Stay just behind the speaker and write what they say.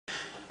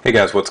Hey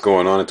guys, what's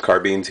going on? It's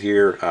Carbeans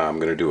here. I'm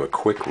going to do a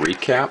quick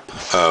recap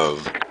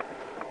of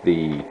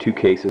the two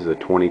cases of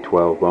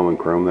 2012 Bowman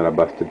Chrome that I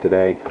busted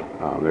today.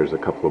 There's a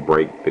couple of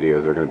break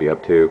videos they're going to be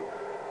up to.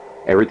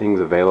 Everything's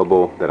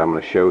available that I'm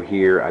going to show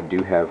here. I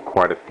do have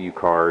quite a few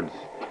cards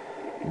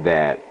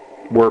that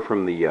were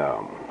from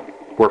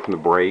the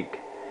break,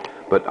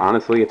 but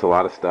honestly, it's a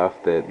lot of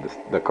stuff that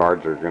the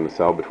cards are going to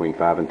sell between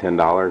 $5 and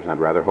 $10, and I'd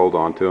rather hold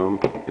on to them,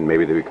 and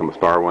maybe they become a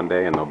star one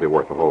day, and they'll be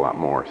worth a whole lot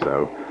more.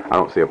 So I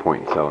don't see a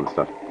point in selling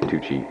stuff too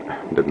cheap.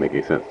 It doesn't make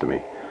any sense to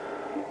me.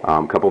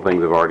 A couple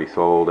things have already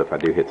sold. If I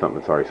do hit something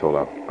that's already sold,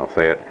 I'll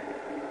say it.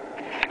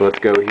 Let's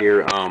go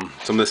here.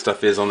 Some of this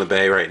stuff is on the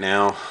bay right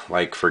now.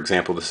 Like, for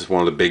example, this is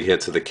one of the big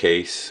hits of the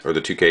case, or the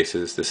two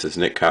cases. This is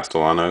Nick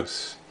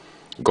Castellanos,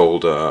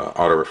 gold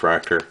auto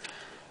refractor.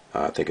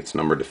 I think it's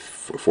numbered to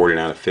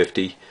 49 of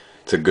 50.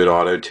 It's a good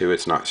auto too.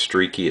 It's not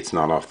streaky. It's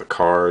not off the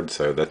card,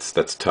 so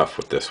that's tough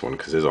with this one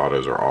because his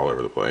autos are all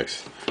over the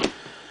place.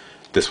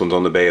 This one's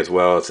on the bay as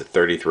well. It's at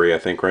 33, I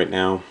think, right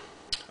now.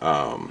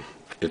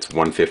 It's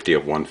 150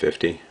 of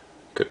 150.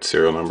 Good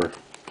serial number.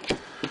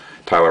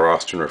 Tyler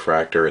Austin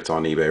refractor. It's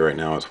on eBay right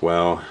now as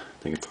well.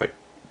 I think it's like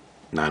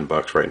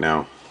 $9 right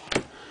now.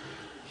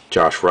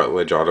 Josh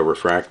Rutledge auto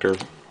refractor.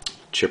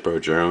 Chippo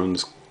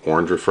Jones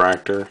orange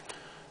refractor.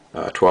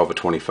 12 of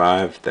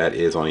 25. That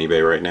is on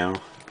eBay right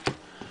now.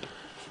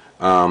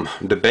 I'm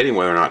debating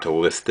whether or not to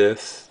list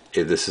this.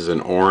 This is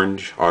an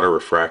orange auto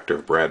refractor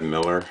of Brad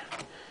Miller.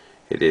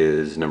 It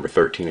is number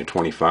 13 of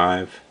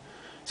 25.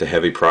 It's a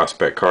heavy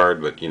prospect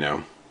card, but you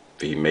know,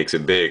 if he makes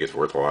it big, it's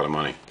worth a lot of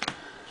money.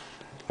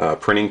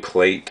 Printing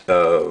plate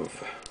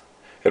of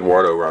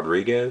Eduardo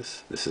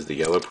Rodriguez. This is the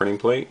yellow printing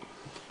plate.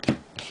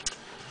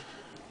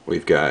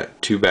 We've got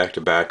two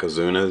back-to-back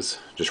Ozunas,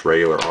 just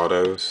regular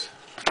autos.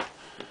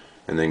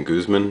 And then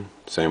Guzman,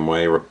 same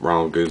way,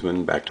 Ronald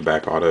Guzman,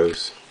 back-to-back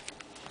autos.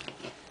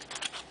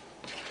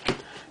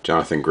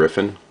 Jonathan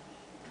Griffin,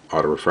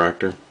 auto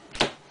refractor.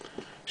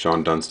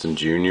 Sean Dunston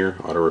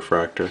Jr., auto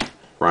refractor.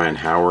 Ryan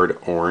Howard,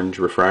 orange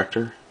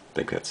refractor. I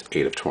think that's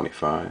 8 of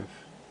 25.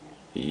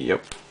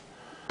 Yep.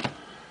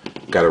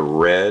 Got a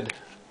red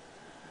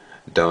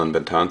Dylan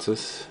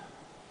Betances.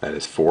 That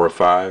is 4 of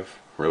 5.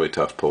 Really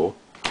tough pull.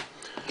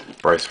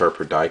 Bryce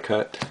Harper die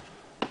cut.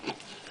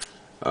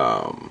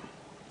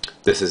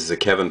 This is a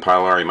Kevin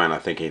Pilar. You might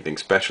not think anything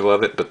special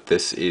of it, but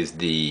this is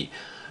the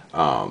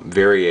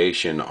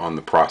variation on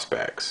the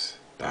prospects.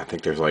 I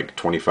think there's like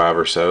 25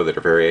 or so that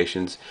are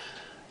variations.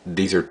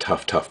 These are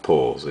tough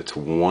pulls. It's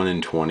 1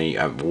 in 20,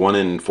 1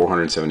 in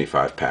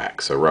 475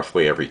 packs. So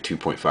roughly every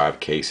 2.5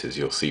 cases,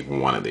 you'll see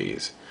one of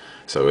these.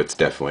 So it's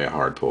definitely a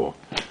hard pull.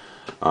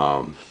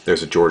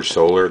 There's a George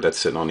Soler that's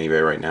sitting on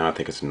eBay right now. I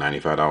think it's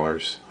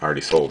 $95. I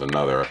already sold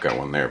another. I've got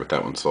one there, but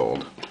that one's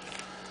sold.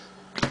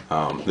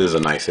 This is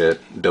a nice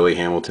hit. Billy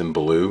Hamilton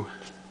blue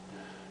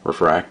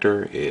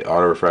refractor,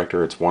 auto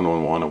refractor. It's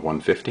 111 of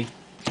 150.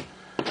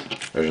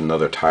 There's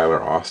another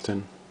Tyler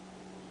Austin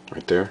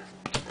right there,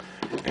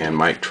 and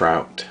Mike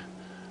Trout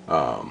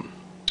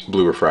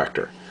blue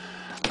refractor.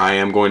 I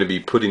am going to be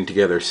putting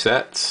together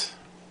sets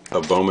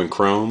of Bowman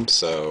Chrome,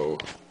 so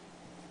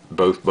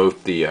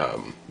both the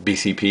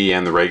BCP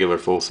and the regular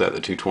full set,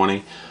 the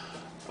 220.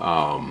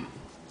 I'll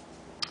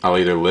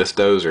either list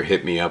those or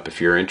hit me up if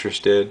you're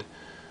interested.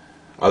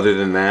 Other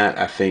than that,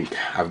 I think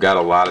I've got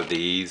a lot of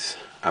these.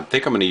 I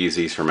think I'm going to use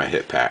these for my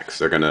hit packs.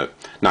 They're not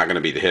going to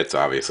be the hits,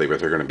 obviously, but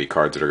they're going to be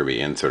cards that are going to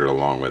be inserted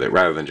along with it,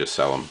 rather than just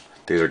sell them.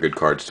 These are good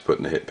cards to put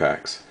in the hit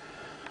packs.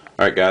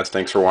 Alright guys,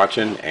 thanks for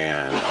watching,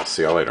 and I'll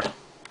see y'all later.